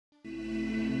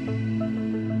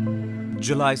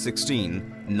July 16,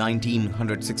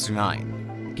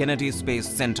 1969, Kennedy Space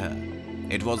Center.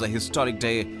 It was a historic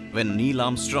day when Neil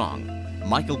Armstrong,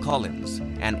 Michael Collins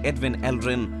and Edwin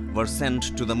Aldrin were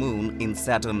sent to the moon in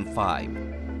Saturn V.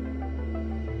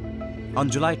 On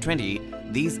July 20,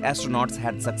 these astronauts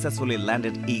had successfully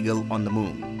landed Eagle on the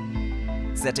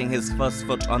moon. Setting his first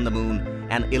foot on the moon,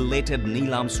 an elated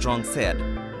Neil Armstrong said,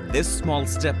 "This small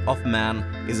step of man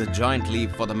is a giant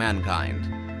leap for the mankind."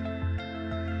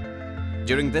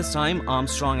 During this time,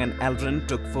 Armstrong and Aldrin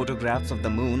took photographs of the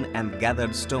moon and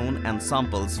gathered stone and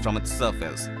samples from its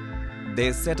surface.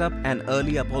 They set up an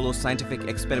early Apollo scientific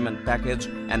experiment package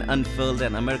and unfurled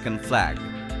an American flag.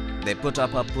 They put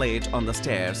up a plate on the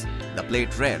stairs. The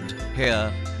plate read,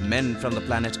 "Here, men from the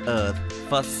planet Earth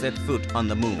first set foot on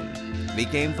the moon. We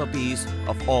came for peace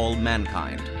of all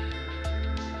mankind."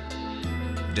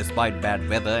 Despite bad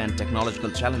weather and technological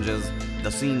challenges,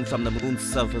 the scene from the moon's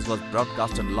surface was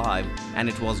broadcasted live and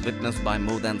it was witnessed by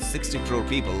more than 60 crore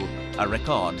people, a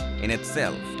record in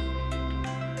itself.